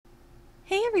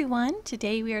Hey everyone!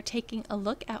 Today we are taking a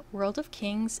look at World of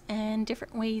Kings and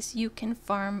different ways you can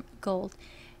farm gold.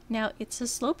 Now it's a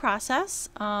slow process,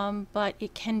 but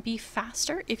it can be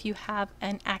faster if you have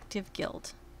an active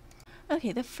guild.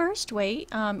 Okay, the first way,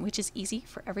 which is easy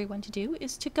for everyone to do,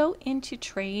 is to go into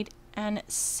trade and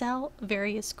sell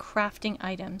various crafting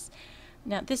items.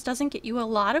 Now this doesn't get you a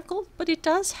lot of gold, but it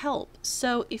does help.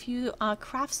 So if you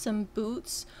craft some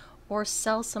boots or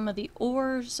sell some of the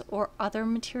ores or other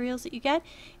materials that you get,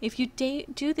 if you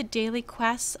do the daily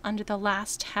quests under the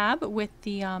last tab with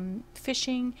the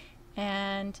fishing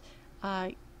and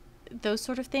those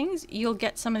sort of things, you'll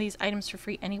get some of these items for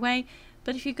free anyway.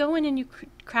 But if you go in and you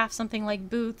craft something like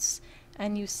boots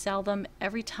and you sell them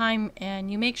every time, and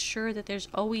you make sure that there's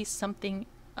always something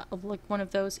like one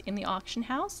of those in the auction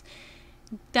house,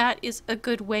 that is a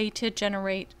good way to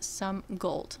generate some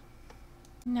gold.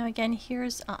 Now again,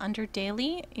 here's under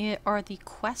daily are the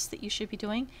quests that you should be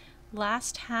doing.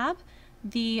 Last tab,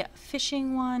 the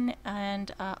fishing one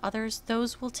and others,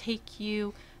 those will take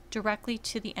you directly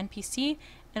to the NPC,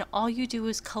 and all you do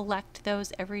is collect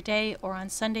those every day, or on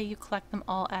Sunday you collect them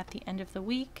all at the end of the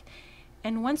week.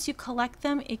 And once you collect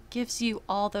them, it gives you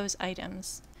all those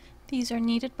items. These are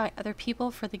needed by other people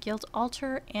for the guild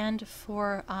altar and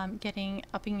for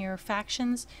upping your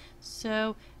factions,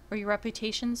 or your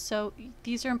reputation. So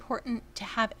these are important to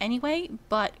have anyway,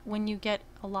 but when you get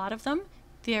a lot of them,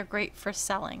 they're great for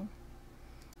selling.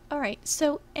 Alright,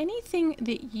 so anything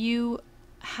that you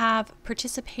have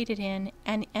participated in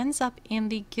and ends up in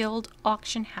the guild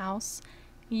auction house,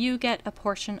 you get a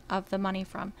portion of the money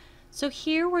from. So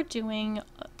here we're doing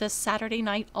the Saturday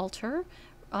night altar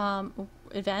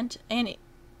event, and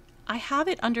I have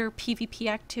it under PvP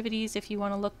activities. If you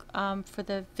want to look for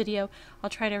the video, I'll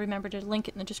try to remember to link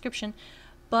it in the description.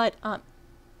 But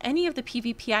any of the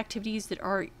PvP activities that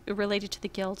are related to the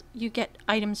guild, you get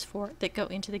items for that go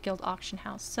into the guild auction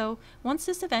house. So once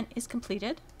this event is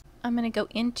completed, I'm going to go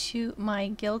into my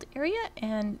guild area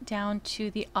and down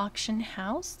to the auction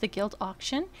house, the guild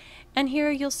auction. And here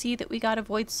you'll see that we got a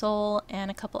void soul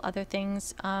and a couple other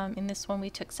things. In this one we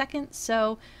took second,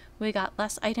 so we got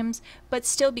less items, but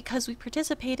still, because we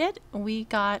participated, we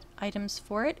got items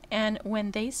for it. And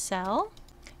when they sell,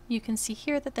 you can see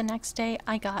here that the next day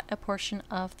I got a portion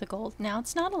of the gold. Now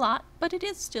it's not a lot, but it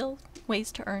is still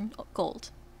ways to earn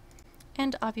gold.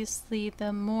 And obviously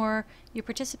the more you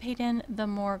participate in, the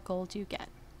more gold you get.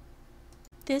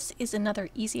 This is another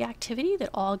easy activity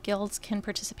that all guilds can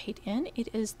participate in. It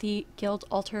is the Guild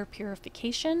Altar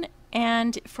Purification,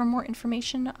 and for more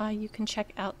information you can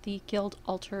check out the Guild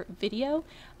Altar video.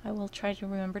 I will try to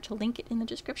remember to link it in the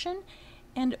description.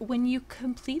 And when you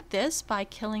complete this by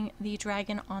killing the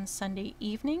dragon on Sunday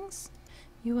evenings,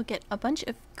 you will get a bunch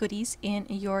of goodies in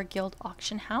your guild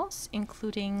auction house,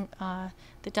 including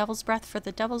the Devil's Breath for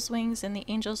the Devil's Wings and the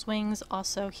Angel's Wings.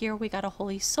 Also here we got a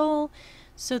Holy Soul.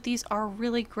 So these are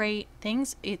really great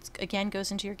things. It again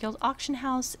goes into your guild auction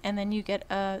house, and then you get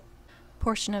a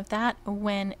portion of that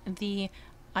when the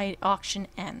auction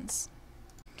ends.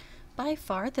 By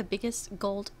far the biggest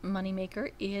gold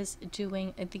moneymaker is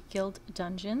doing the guild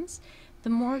dungeons.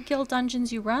 The more guild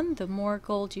dungeons you run, the more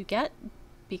gold you get,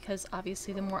 because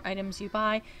obviously the more items you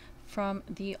buy from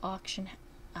the auction.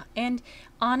 And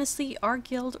honestly, our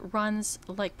guild runs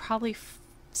like probably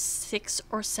 6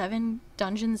 or 7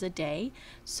 dungeons a day.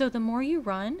 So the more you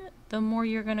run, the more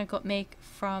you're going to make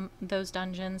from those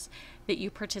dungeons that you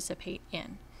participate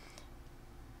in.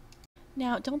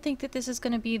 Now, don't think that this is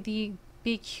going to be the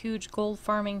big huge gold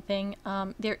farming thing.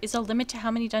 There is a limit to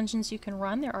how many dungeons you can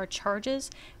run. There are charges.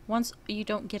 Once you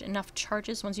don't get enough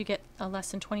charges, once you get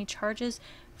less than 20 charges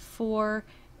for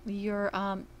your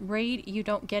raid, you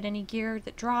don't get any gear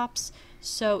that drops.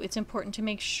 So it's important to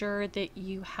make sure that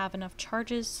you have enough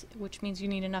charges, which means you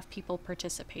need enough people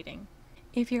participating.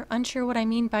 If you're unsure what I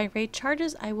mean by raid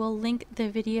charges, I will link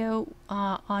the video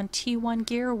on T1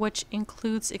 gear, which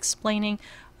includes explaining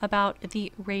about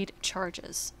the raid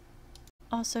charges.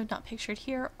 Also not pictured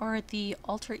here are the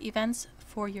altar events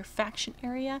for your faction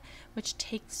area, which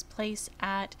takes place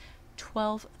at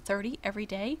 12:30 every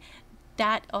day.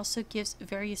 That also gives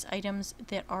various items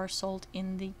that are sold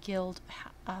in the guild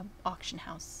auction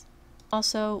house.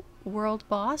 Also, World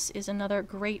Boss is another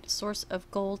great source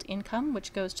of gold income,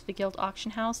 which goes to the guild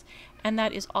auction house, and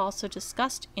that is also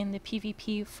discussed in the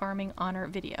PvP farming honor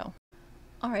video.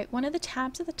 Alright, one of the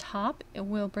tabs at the top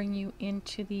will bring you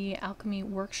into the alchemy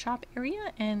workshop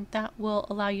area, and that will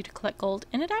allow you to collect gold,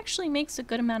 and it actually makes a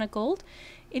good amount of gold.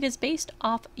 It is based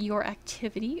off your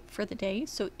activity for the day,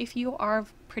 so if you are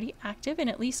pretty active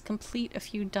and at least complete a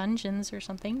few dungeons or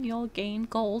something, you'll gain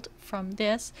gold from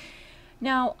this.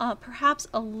 Now, perhaps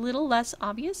a little less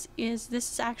obvious is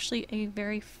this is actually a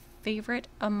very favorite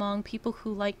among people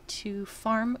who like to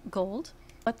farm gold.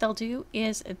 What they'll do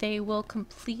is they will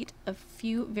complete a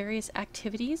few various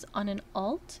activities on an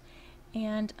alt,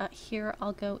 and here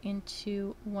I'll go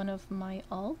into one of my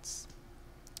alts,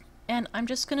 and I'm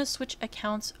just going to switch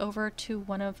accounts over to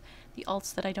one of the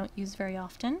alts that I don't use very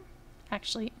often.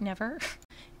 Actually, never.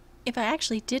 If I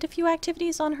actually did a few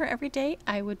activities on her every day,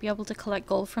 I would be able to collect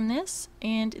gold from this,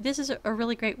 and this is a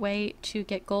really great way to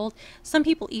get gold. Some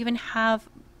people even have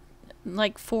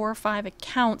like 4 or 5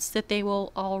 accounts that they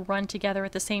will all run together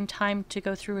at the same time to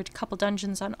go through a couple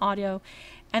dungeons on audio,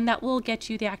 and that will get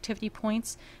you the activity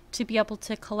points to be able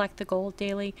to collect the gold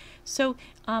daily. So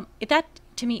that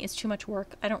to me is too much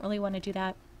work. I don't really want to do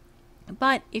that.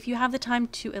 But if you have the time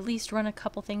to at least run a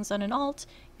couple things on an alt,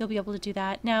 you'll be able to do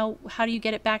that. Now, how do you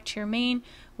get it back to your main?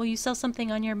 Well, you sell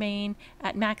something on your main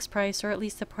at max price, or at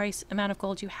least the price amount of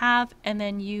gold you have, and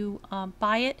then you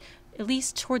buy it. At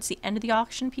least towards the end of the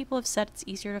auction, people have said it's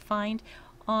easier to find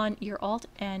on your alt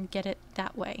and get it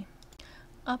that way.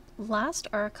 Up last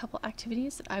are a couple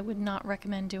activities that I would not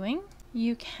recommend doing.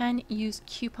 You can use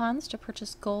coupons to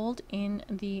purchase gold in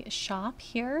the shop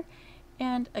here.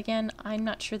 And again, I'm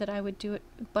not sure that I would do it,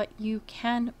 but you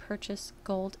can purchase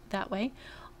gold that way.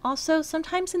 Also,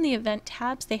 sometimes in the event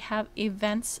tabs, they have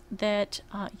events that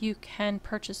you can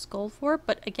purchase gold for,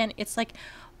 but again, it's like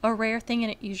a rare thing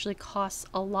and it usually costs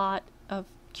a lot of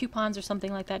coupons or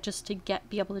something like that just to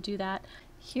be able to do that.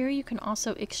 Here you can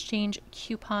also exchange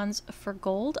coupons for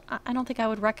gold. I don't think I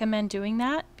would recommend doing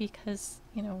that because,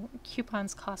 you know,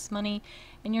 coupons cost money,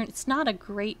 and it's not a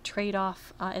great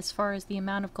trade-off as far as the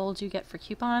amount of gold you get for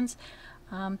coupons,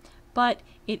 but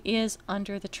it is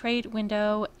under the trade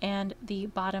window and the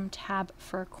bottom tab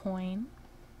for a coin.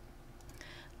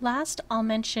 Last I'll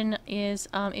mention is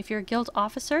if you're a guild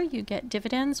officer, you get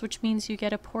dividends, which means you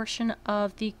get a portion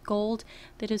of the gold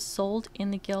that is sold in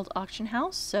the guild auction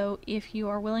house. So if you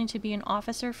are willing to be an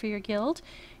officer for your guild,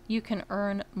 you can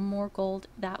earn more gold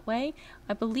that way.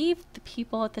 I believe the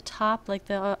people at the top, like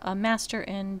the master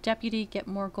and deputy, get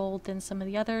more gold than some of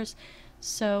the others.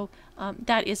 So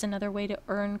that is another way to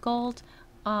earn gold.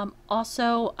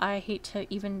 Also, I hate to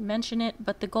even mention it,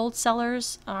 but the gold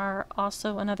sellers are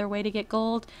also another way to get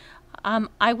gold.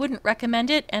 I wouldn't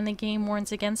recommend it, and the game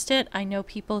warns against it. I know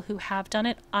people who have done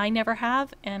it. I never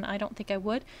have, and I don't think I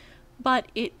would,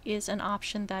 but it is an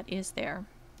option that is there.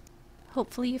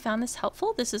 Hopefully you found this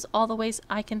helpful. This is all the ways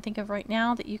I can think of right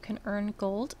now that you can earn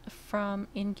gold from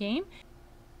in-game.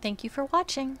 Thank you for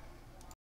watching.